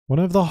One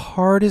of the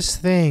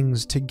hardest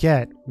things to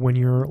get when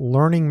you're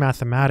learning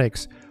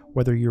mathematics,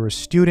 whether you're a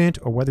student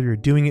or whether you're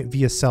doing it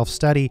via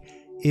self-study,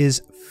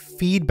 is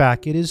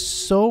feedback. It is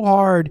so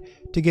hard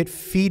to get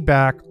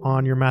feedback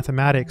on your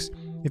mathematics.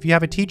 If you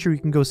have a teacher, you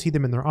can go see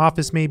them in their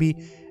office maybe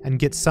and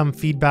get some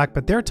feedback,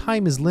 but their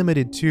time is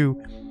limited too,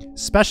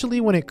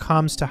 especially when it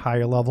comes to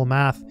higher level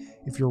math.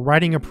 If you're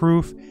writing a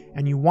proof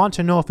and you want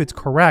to know if it's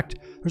correct,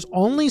 there's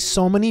only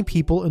so many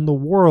people in the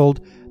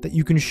world that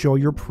you can show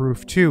your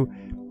proof to.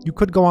 You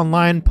could go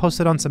online, post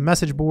it on some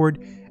message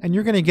board, and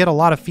you're going to get a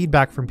lot of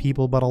feedback from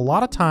people, but a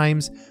lot of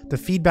times the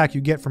feedback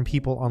you get from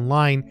people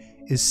online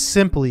is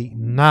simply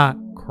not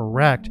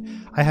correct.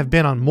 I have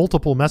been on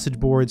multiple message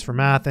boards for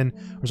math, and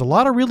there's a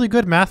lot of really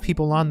good math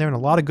people on there and a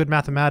lot of good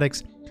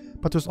mathematics,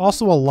 but there's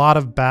also a lot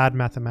of bad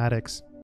mathematics.